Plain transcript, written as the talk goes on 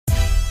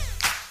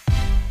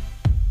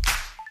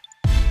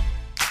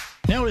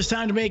Now it is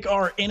time to make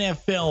our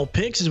NFL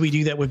picks as we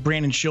do that with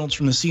Brandon Schultz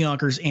from the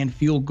Seahawks and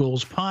Field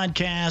Goals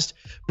podcast.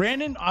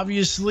 Brandon,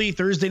 obviously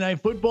Thursday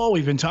Night Football.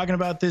 We've been talking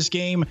about this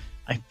game.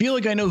 I feel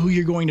like I know who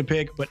you're going to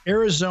pick, but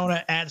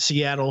Arizona at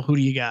Seattle, who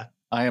do you got?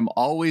 I am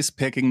always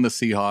picking the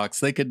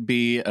Seahawks. They could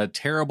be a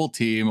terrible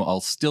team.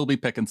 I'll still be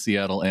picking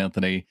Seattle,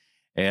 Anthony.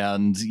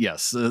 And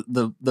yes,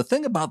 the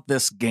thing about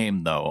this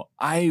game, though,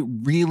 I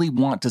really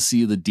want to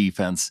see the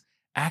defense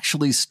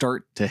actually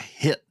start to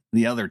hit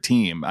the other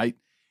team.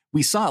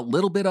 We saw a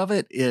little bit of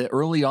it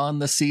early on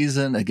this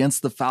season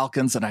against the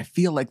Falcons, and I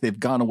feel like they've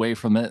gone away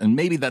from it. And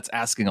maybe that's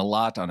asking a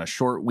lot on a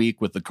short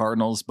week with the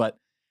Cardinals. But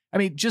I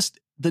mean, just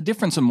the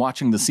difference in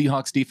watching the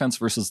Seahawks defense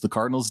versus the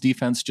Cardinals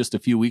defense just a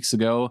few weeks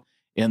ago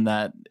in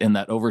that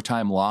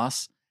overtime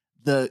loss.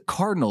 The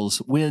Cardinals,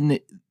 when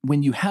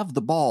you have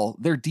the ball,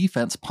 their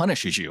defense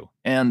punishes you.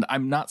 And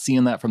I'm not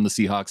seeing that from the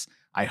Seahawks.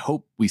 I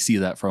hope we see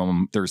that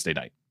from Thursday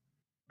night.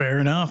 Fair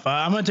enough.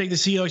 I'm going to take the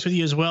Seahawks with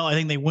you as well. I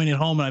think they win at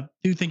home, and I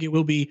do think it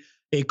will be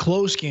a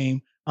close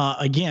game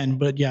again.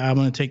 But yeah, I'm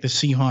going to take the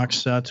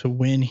Seahawks to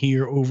win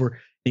here over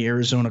the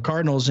Arizona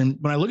Cardinals. And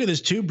when I look at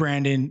this too,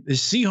 Brandon, the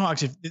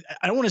Seahawks,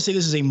 I don't want to say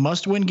this is a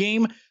must-win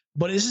game,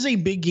 but this is a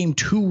big game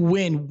to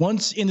win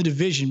once in the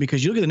division,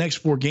 because you look at the next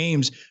 4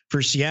 games for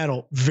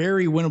Seattle,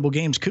 very winnable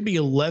games, could be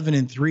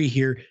 11-3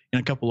 here in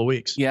a couple of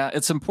weeks. Yeah,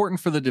 it's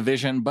important for the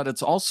division, but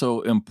it's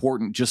also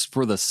important just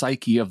for the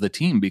psyche of the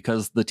team,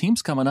 because the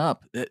team's coming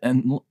up,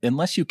 and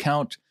unless you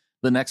count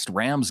the next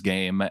Rams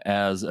game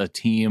as a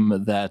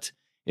team that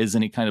is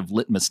any kind of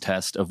litmus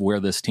test of where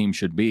this team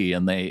should be,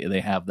 and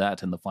they have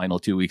that in the final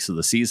 2 weeks of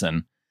the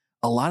season.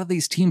 A lot of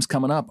these teams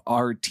coming up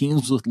are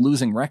teams with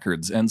losing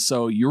records. And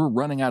so you're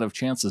running out of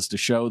chances to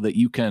show that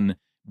you can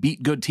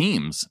beat good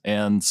teams.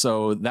 And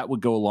so that would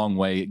go a long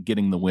way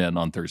getting the win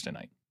on Thursday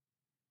night.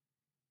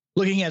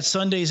 Looking at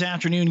Sunday's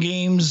afternoon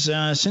games,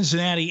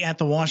 Cincinnati at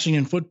the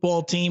Washington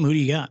football team. Who do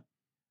you got?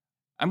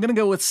 I'm going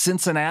to go with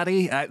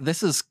Cincinnati.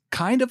 This is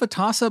kind of a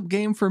toss-up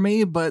game for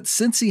me, but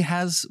Cincy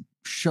has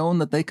shown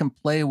that they can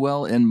play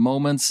well in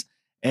moments.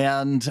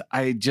 And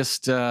I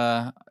just,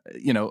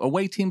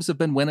 away teams have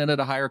been winning at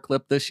a higher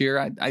clip this year.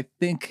 I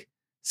think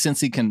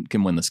Cincy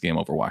can win this game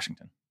over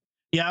Washington.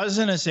 Yeah, I was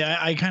going to say,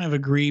 I kind of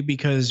agree,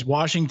 because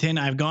Washington,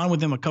 I've gone with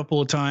them a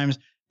couple of times.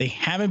 They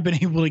haven't been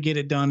able to get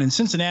it done. And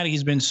Cincinnati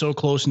has been so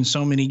close in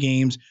so many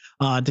games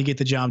to get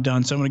the job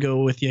done. So I'm going to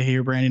go with you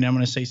here, Brandon. I'm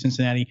going to say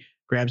Cincinnati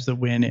grabs the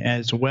win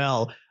as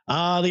well.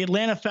 The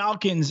Atlanta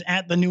Falcons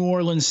at the New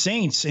Orleans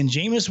Saints, and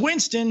Jameis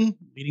Winston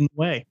leading the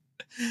way.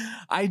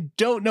 I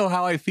don't know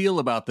how I feel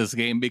about this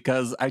game,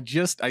 because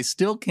I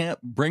still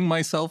can't bring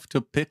myself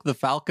to pick the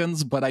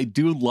Falcons, but I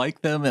do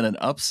like them in an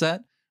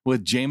upset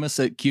with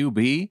Jameis at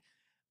QB.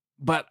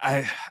 But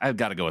I've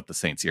got to go with the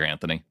Saints here,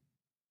 Anthony.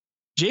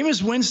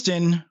 Jameis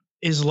Winston,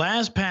 his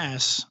last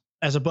pass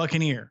as a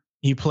Buccaneer,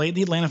 he played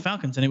the Atlanta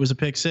Falcons, and it was a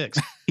pick 6.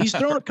 He's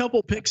thrown a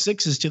couple pick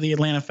 6s to the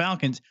Atlanta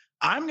Falcons.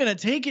 I'm going to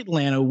take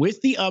Atlanta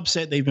with the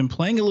upset. They've been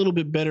playing a little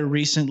bit better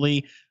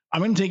recently.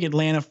 I'm going to take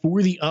Atlanta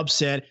for the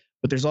upset.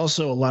 But there's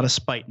also a lot of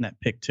spite in that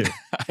pick, too.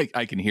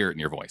 I can hear it in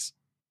your voice.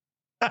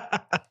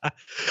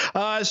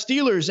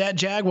 Steelers at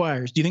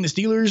Jaguars. Do you think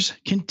the Steelers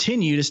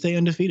continue to stay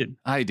undefeated?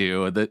 I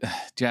do.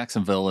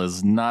 Jacksonville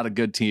is not a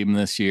good team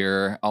this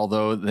year,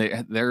 although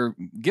they're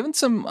giving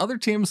some other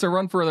teams a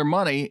run for their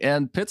money.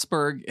 And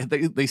Pittsburgh,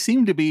 they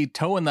seem to be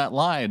towing that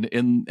line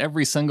in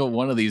every single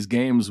one of these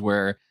games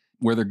where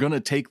they're going to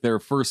take their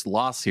first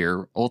loss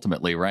here,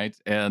 ultimately, right?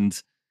 And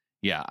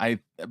yeah, I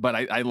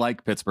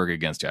like Pittsburgh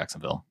against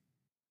Jacksonville.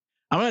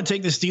 I'm going to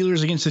take the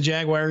Steelers against the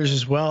Jaguars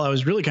as well. I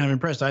was really kind of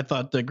impressed. I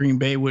thought the Green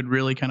Bay would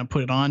really kind of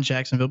put it on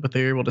Jacksonville, but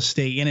they were able to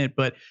stay in it.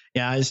 But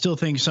yeah, I still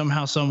think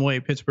somehow, some way,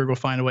 Pittsburgh will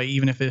find a way,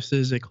 even if this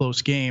is a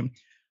close game.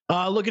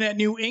 Looking at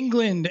New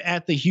England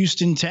at the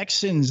Houston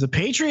Texans, the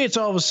Patriots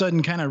all of a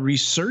sudden kind of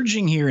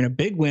resurging here in a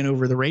big win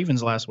over the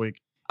Ravens last week.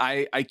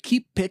 I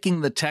keep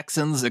picking the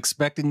Texans,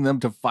 expecting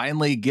them to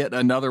finally get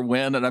another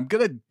win, and I'm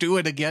going to do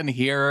it again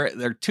here.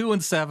 They're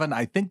 2-7.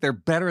 I think they're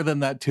better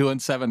than that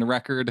 2-7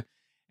 record.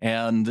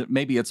 And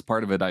maybe it's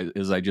part of it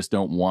is I just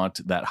don't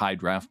want that high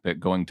draft pick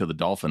going to the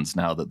Dolphins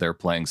now that they're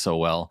playing so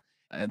well.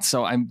 And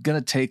so I'm going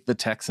to take the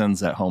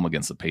Texans at home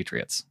against the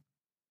Patriots.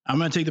 I'm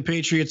going to take the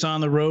Patriots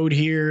on the road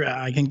here.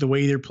 I think the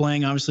way they're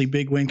playing, obviously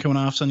big win coming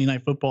off Sunday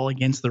Night Football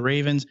against the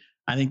Ravens.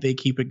 I think they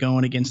keep it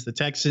going against the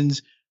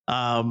Texans.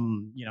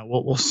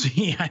 We'll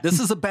see.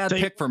 This is a bad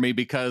pick for me,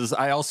 because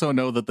I also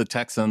know that the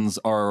Texans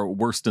are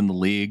worst in the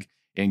league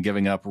in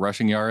giving up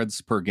rushing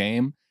yards per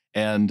game.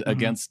 And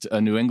against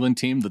a New England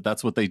team,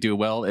 that's what they do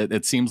well.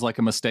 It seems like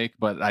a mistake,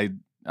 but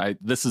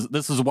this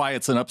is why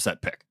it's an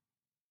upset pick.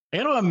 I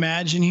got to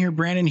imagine here,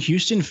 Brandon,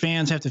 Houston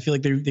fans have to feel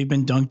like they've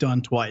been dunked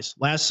on twice.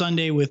 Last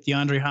Sunday with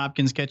DeAndre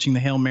Hopkins catching the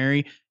Hail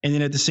Mary, and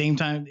then at the same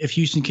time, if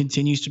Houston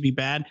continues to be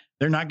bad,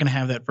 they're not going to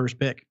have that first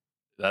pick.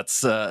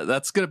 That's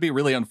going to be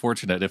really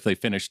unfortunate if they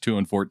finish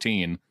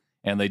 2-14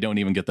 and they don't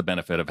even get the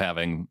benefit of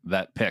having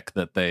that pick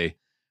that they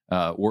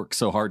work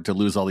so hard to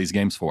lose all these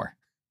games for.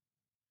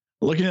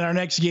 Looking at our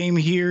next game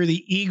here,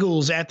 the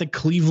Eagles at the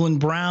Cleveland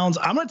Browns.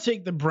 I'm going to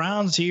take the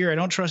Browns here. I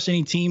don't trust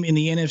any team in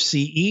the NFC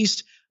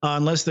East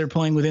unless they're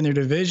playing within their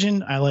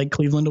division. I like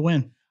Cleveland to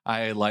win.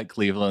 I like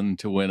Cleveland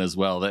to win as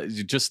well. That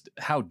just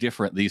how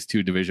different these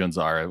two divisions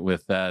are,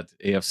 with that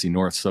AFC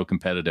North so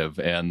competitive.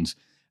 And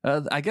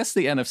I guess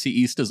the NFC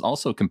East is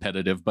also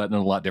competitive, but in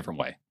a lot different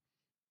way.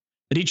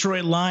 The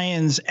Detroit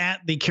Lions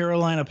at the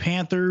Carolina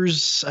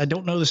Panthers. I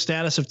don't know the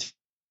status of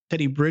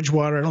Teddy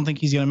Bridgewater. I don't think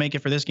he's going to make it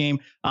for this game.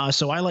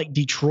 So I like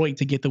Detroit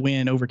to get the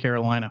win over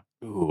Carolina.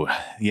 Ooh,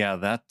 yeah,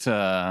 that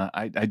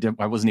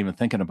I wasn't even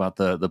thinking about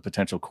the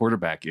potential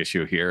quarterback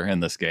issue here in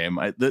this game.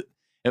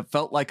 It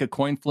felt like a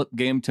coin flip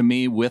game to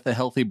me with a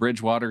healthy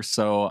Bridgewater.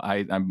 So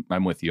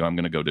I'm with you. I'm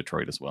going to go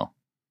Detroit as well.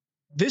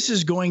 This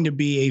is going to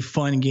be a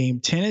fun game.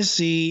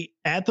 Tennessee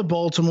at the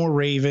Baltimore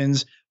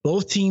Ravens.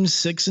 Both teams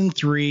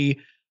 6-3.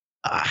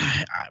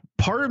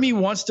 Part of me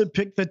wants to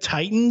pick the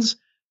Titans.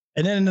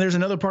 And then there's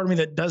another part of me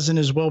that doesn't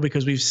as well,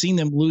 because we've seen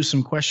them lose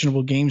some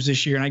questionable games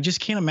this year. And I just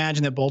can't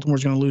imagine that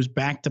Baltimore's going to lose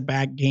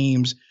back-to-back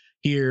games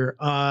here.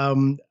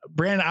 Brandon,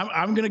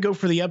 I'm going to go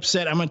for the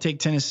upset. I'm going to take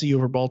Tennessee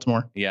over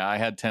Baltimore. Yeah, I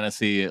had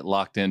Tennessee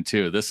locked in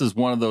too. This is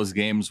one of those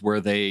games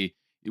where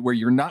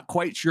you're not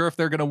quite sure if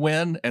they're going to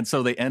win. And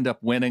so they end up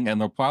winning,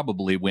 and they'll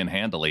probably win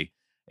handily.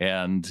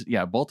 And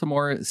yeah,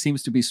 Baltimore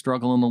seems to be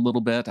struggling a little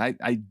bit.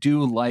 I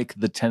do like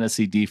the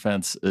Tennessee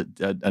defense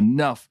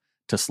enough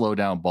to slow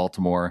down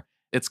Baltimore.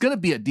 It's going to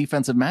be a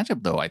defensive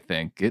matchup, though. I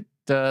think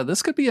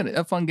this could be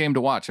a fun game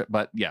to watch.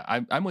 But yeah,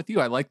 I'm with you.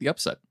 I like the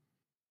upset.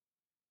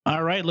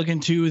 All right,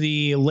 looking to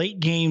the late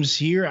games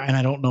here, and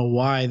I don't know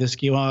why this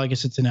game. Well, I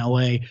guess it's in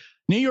LA.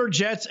 New York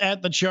Jets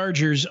at the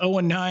Chargers,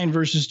 0-9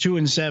 versus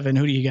 2-7.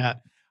 Who do you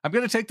got? I'm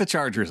going to take the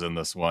Chargers in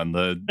this one.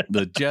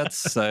 The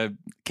Jets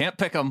can't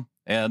pick them,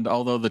 and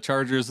although the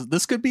Chargers,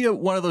 this could be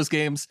one of those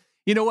games.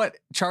 You know what,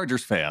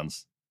 Chargers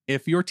fans,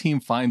 if your team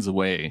finds a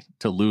way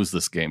to lose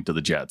this game to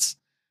the Jets,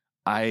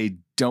 I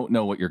don't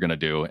know what you're going to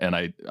do,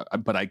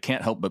 but I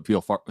can't help but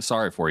feel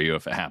sorry for you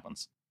if it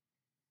happens.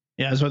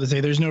 Yeah, I was about to say,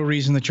 there's no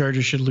reason the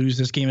Chargers should lose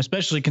this game,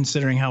 especially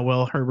considering how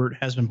well Herbert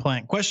has been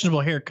playing.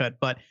 Questionable haircut,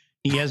 but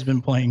he has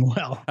been playing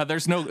well.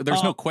 There's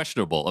no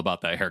questionable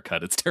about that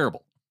haircut. It's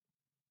terrible.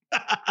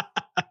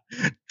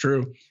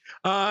 True.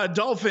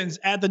 Dolphins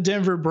at the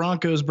Denver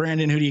Broncos.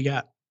 Brandon, who do you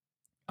got?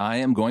 I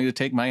am going to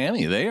take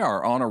Miami. They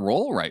are on a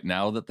roll right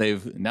now that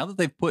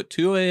they've put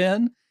Tua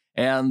in,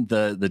 and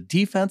the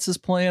defense is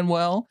playing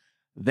well.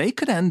 They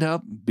could end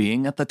up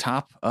being at the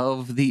top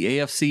of the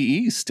AFC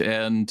East,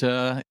 and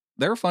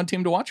they're a fun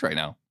team to watch right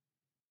now.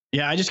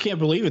 Yeah, I just can't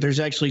believe it.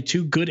 There's actually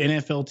two good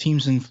NFL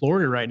teams in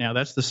Florida right now.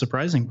 That's the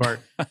surprising part.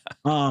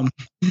 I'm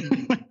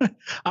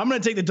going to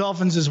take the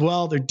Dolphins as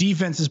well. Their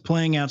defense is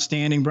playing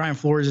outstanding. Brian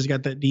Flores has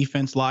got that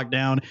defense locked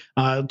down.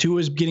 Tua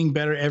is getting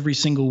better every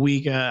single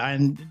week.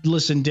 And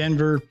listen,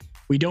 Denver,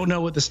 we don't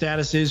know what the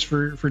status is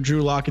for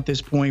Drew Lock at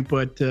this point,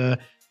 but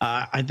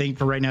I think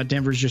for right now,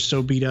 Denver's just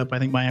so beat up. I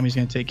think Miami's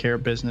going to take care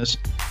of business.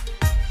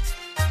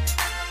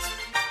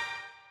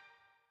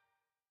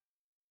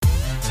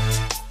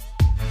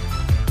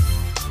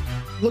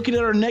 Looking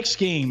at our next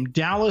game,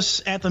 Dallas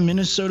at the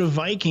Minnesota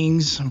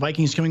Vikings.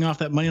 Vikings coming off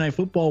that Monday Night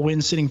Football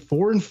win, sitting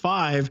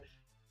 4-5.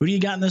 Who do you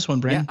got in this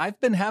one, Brandon? Yeah, I've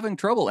been having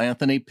trouble,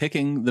 Anthony,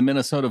 picking the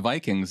Minnesota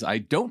Vikings. I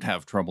don't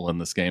have trouble in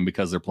this game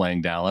because they're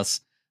playing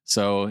Dallas.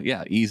 So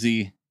yeah,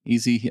 easy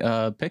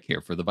pick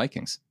here for the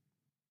Vikings.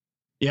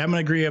 Yeah, I'm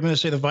going to agree. I'm going to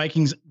say the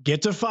Vikings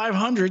get to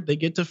 500. They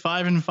get to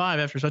 5-5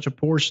 after such a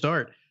poor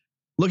start.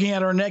 Looking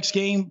at our next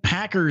game,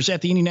 Packers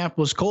at the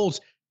Indianapolis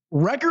Colts.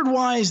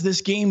 Record-wise,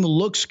 this game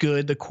looks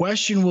good. The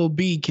question will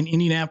be, can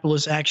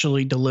Indianapolis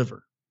actually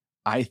deliver?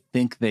 I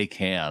think they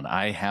can.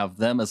 I have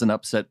them as an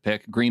upset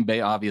pick. Green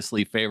Bay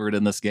obviously favored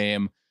in this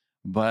game,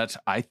 but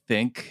I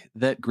think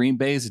that Green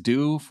Bay's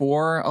due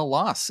for a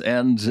loss,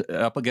 and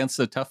up against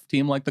a tough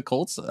team like the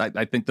Colts,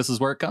 I think this is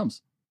where it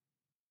comes.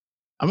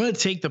 I'm going to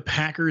take the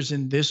Packers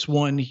in this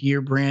one here,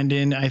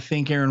 Brandon. I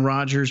think Aaron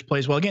Rodgers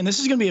plays well. Again, this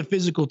is going to be a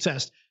physical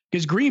test,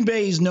 because Green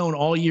Bay is known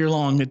all year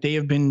long that they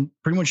have been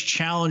pretty much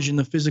challenged in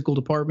the physical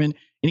department.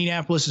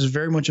 Indianapolis is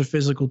very much a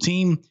physical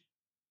team.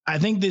 I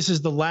think this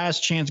is the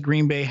last chance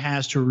Green Bay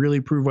has to really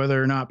prove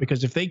whether or not,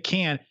 because if they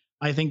can't,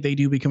 I think they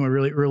do become a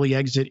really early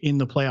exit in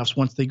the playoffs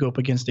once they go up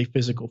against a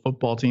physical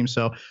football team.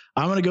 So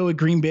I'm going to go with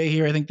Green Bay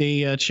here. I think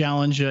they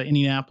challenge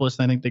Indianapolis,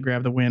 and I think they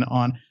grab the win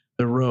on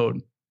the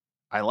road.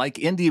 I like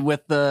Indy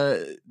with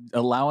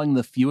allowing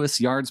the fewest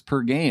yards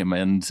per game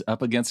and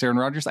up against Aaron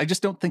Rodgers. I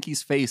just don't think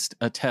he's faced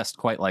a test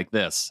quite like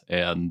this.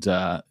 And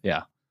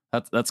yeah,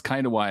 that's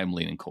kind of why I'm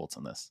leaning Colts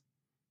on this.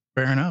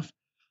 Fair enough.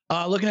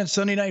 Looking at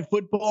Sunday Night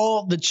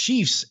Football, the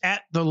Chiefs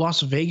at the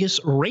Las Vegas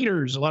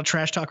Raiders. A lot of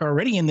trash talk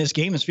already in this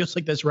game. It feels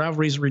like this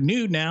rivalry is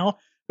renewed now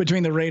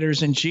between the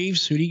Raiders and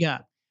Chiefs. Who do you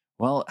got?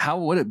 Well, how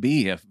would it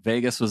be if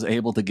Vegas was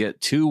able to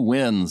get 2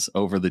 wins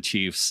over the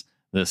Chiefs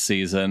this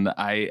season?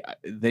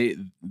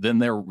 Then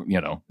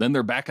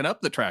they're backing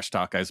up the trash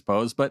talk, I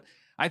suppose. But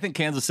I think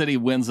Kansas City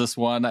wins this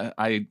one.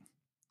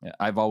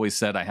 I've always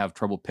said I have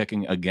trouble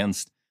picking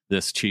against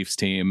this Chiefs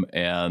team.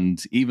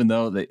 And even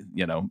though they,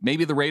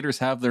 maybe the Raiders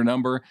have their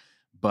number,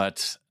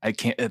 but I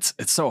can't, it's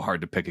so hard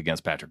to pick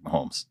against Patrick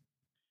Mahomes.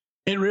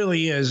 It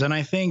really is. And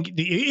I think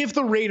if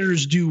the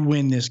Raiders do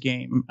win this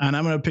game, and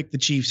I'm going to pick the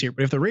Chiefs here,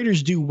 but if the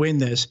Raiders do win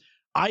this,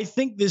 I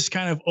think this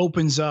kind of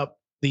opens up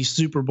the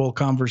Super Bowl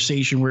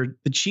conversation where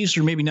the Chiefs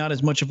are maybe not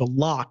as much of a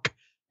lock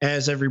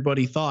as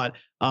everybody thought.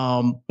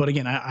 But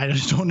again, I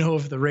just don't know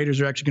if the Raiders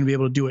are actually going to be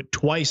able to do it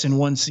twice in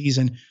one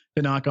season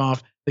to knock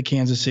off the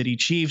Kansas City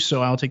Chiefs.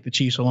 So I'll take the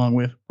Chiefs along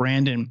with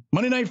Brandon.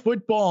 Monday Night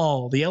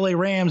Football, the LA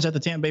Rams at the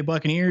Tampa Bay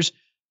Buccaneers.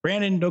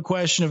 Brandon, no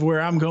question of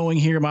where I'm going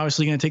here. I'm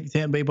obviously going to take the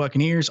Tampa Bay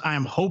Buccaneers.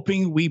 I'm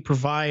hoping we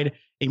provide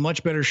a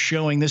much better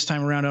showing this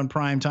time around on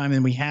prime time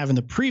than we have in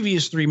the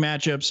previous three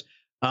matchups,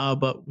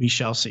 but we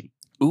shall see.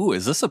 Ooh,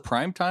 is this a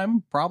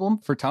primetime problem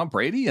for Tom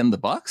Brady and the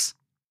Bucs?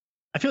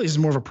 I feel like this is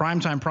more of a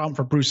primetime problem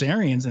for Bruce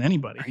Arians than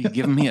anybody. Are you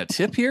giving me a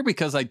tip here?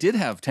 Because I did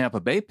have Tampa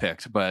Bay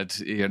picked,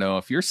 but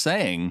if you're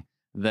saying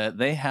that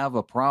they have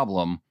a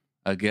problem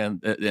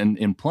again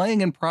in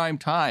playing in prime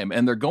time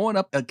and they're going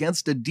up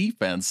against a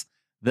defense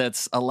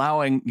that's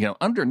allowing,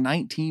 under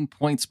 19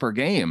 points per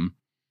game,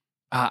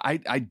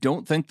 I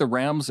don't think the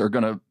Rams are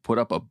going to put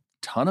up a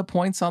ton of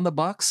points on the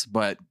Bucs,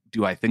 but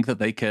do I think that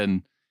they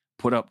can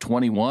put up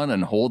 21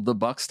 and hold the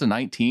Bucs to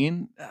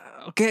 19?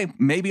 Okay,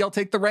 maybe I'll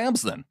take the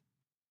Rams then.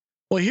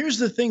 Well, here's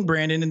the thing,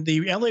 Brandon.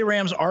 The LA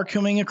Rams are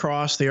coming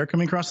across. They are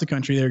coming across the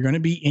country. They're going to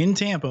be in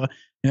Tampa.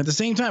 And at the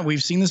same time,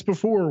 we've seen this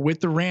before with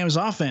the Rams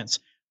offense.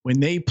 When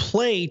they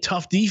play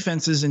tough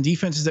defenses and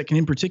defenses that can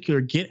in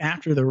particular get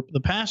after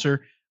the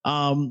passer,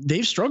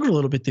 they've struggled a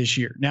little bit this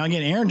year. Now,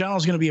 again, Aaron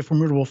Donald is going to be a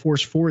formidable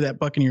force for that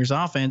Buccaneers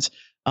offense.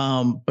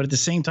 But at the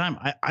same time,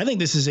 I think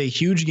this is a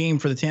huge game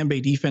for the Tampa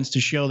Bay defense to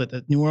show that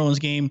the New Orleans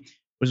game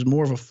was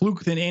more of a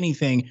fluke than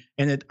anything.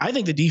 And that I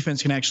think the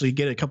defense can actually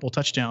get a couple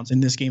touchdowns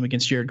in this game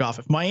against Jared Goff.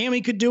 If Miami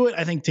could do it,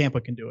 I think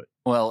Tampa can do it.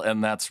 Well,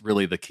 and that's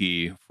really the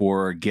key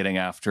for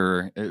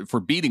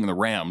beating the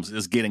Rams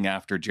is getting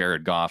after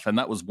Jared Goff. And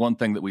that was one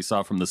thing that we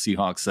saw from the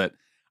Seahawks that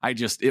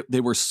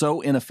they were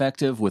so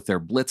ineffective with their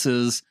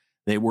blitzes.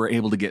 They were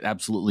able to get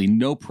absolutely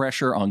no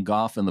pressure on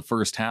Goff in the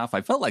first half.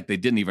 I felt like they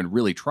didn't even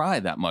really try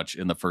that much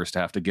in the first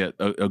half to get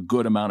a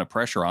good amount of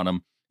pressure on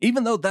him,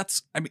 even though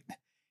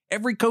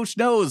every coach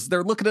knows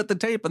they're looking at the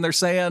tape and they're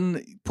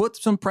saying, put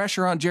some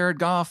pressure on Jared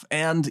Goff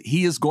and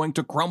he is going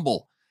to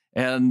crumble.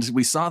 And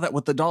we saw that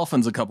with the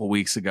Dolphins a couple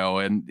weeks ago.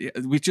 And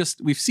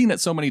we've seen it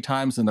so many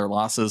times in their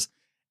losses.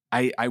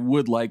 I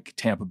would like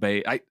Tampa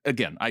Bay. I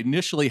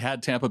initially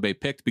had Tampa Bay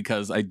picked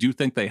because I do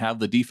think they have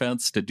the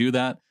defense to do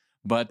that.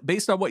 But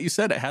based on what you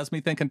said, it has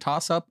me thinking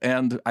toss up.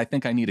 And I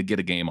think I need to get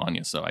a game on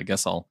you. So I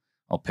guess I'll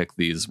pick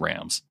these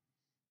Rams.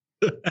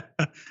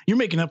 You're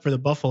making up for the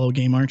Buffalo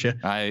game, aren't you?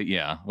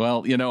 Yeah.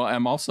 Well,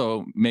 I'm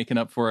also making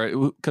up for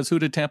it because who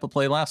did Tampa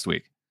play last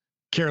week?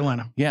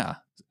 Carolina. Yeah.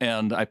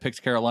 And I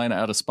picked Carolina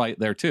out of spite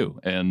there too.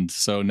 And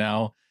so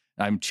now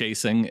I'm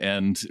chasing.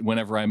 And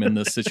whenever I'm in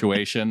this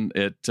situation,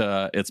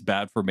 it's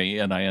bad for me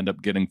and I end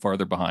up getting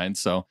farther behind.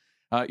 So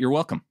you're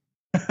welcome.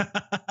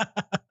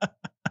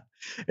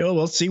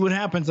 We'll see what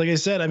happens. Like I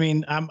said,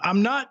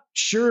 I'm not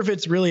sure if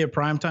it's really a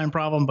primetime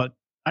problem, but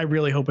I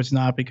really hope it's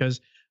not because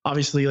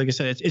obviously, like I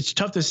said, it's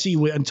tough to see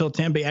until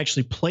Tampa Bay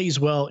actually plays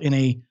well in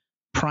a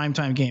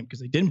primetime game because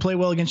they didn't play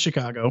well against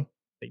Chicago.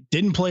 They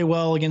didn't play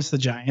well against the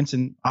Giants.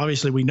 And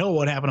obviously we know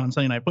what happened on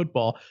Sunday Night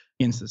Football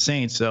against the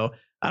Saints. So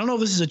I don't know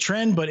if this is a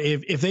trend, but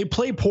if they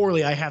play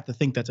poorly, I have to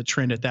think that's a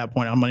trend at that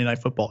point on Monday Night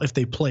Football if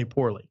they play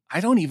poorly. I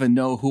don't even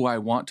know who I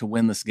want to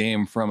win this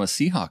game from a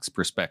Seahawks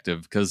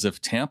perspective because if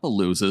Tampa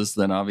loses,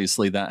 then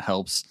obviously that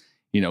helps,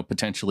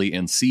 potentially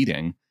in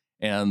seeding.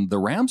 And the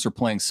Rams are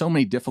playing so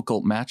many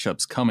difficult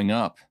matchups coming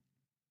up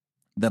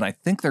that I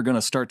think they're going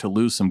to start to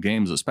lose some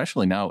games,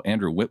 especially now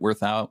Andrew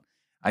Whitworth out.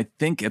 I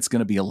think it's going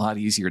to be a lot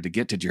easier to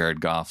get to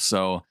Jared Goff.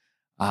 So,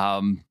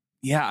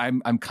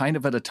 I'm kind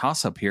of at a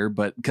toss-up here,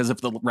 but because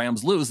if the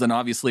Rams lose, then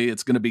obviously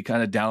it's going to be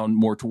kind of down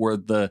more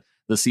toward the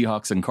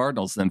Seahawks and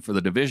Cardinals than for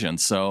the division.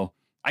 So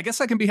I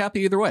guess I can be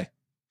happy either way.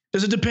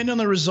 Does it depend on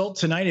the result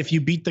tonight? If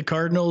you beat the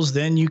Cardinals,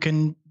 then you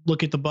can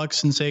look at the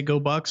Bucs and say, go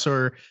Bucs,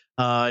 or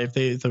if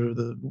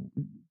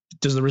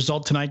does the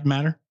result tonight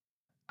matter?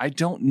 I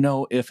don't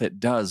know if it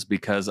does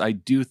because I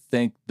do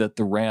think that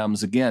the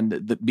Rams,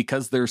 again,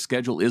 because their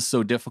schedule is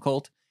so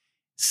difficult,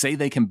 say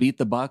they can beat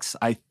the Bucs,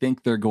 I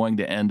think they're going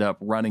to end up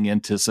running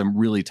into some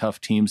really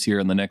tough teams here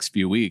in the next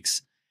few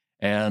weeks.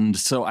 And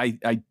so I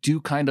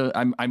do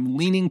I'm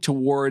leaning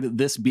toward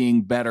this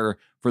being better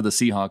for the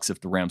Seahawks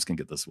if the Rams can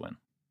get this win.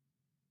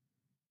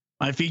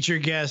 My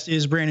featured guest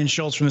is Brandon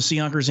Schultz from the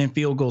Seahawkers and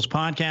Field Goals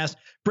podcast.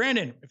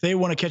 Brandon, if they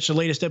want to catch the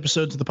latest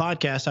episodes of the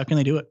podcast, how can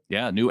they do it?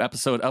 Yeah, new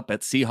episode up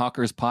at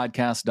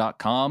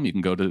Seahawkerspodcast.com. You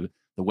can go to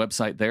the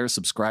website there,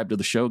 subscribe to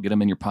the show, get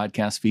them in your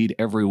podcast feed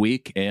every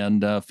week.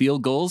 And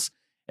Field Goals,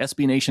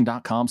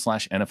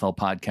 SBNation.com/NFL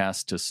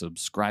podcast to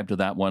subscribe to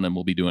that one. And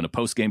we'll be doing a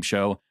post-game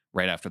show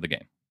right after the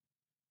game.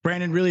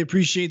 Brandon, really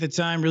appreciate the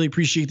time. Really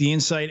appreciate the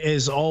insight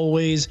as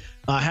always.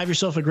 Have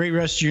yourself a great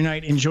rest of your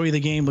night. Enjoy the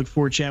game. Look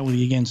forward to chatting with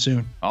you again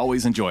soon.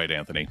 Always enjoy it,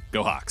 Anthony.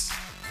 Go Hawks.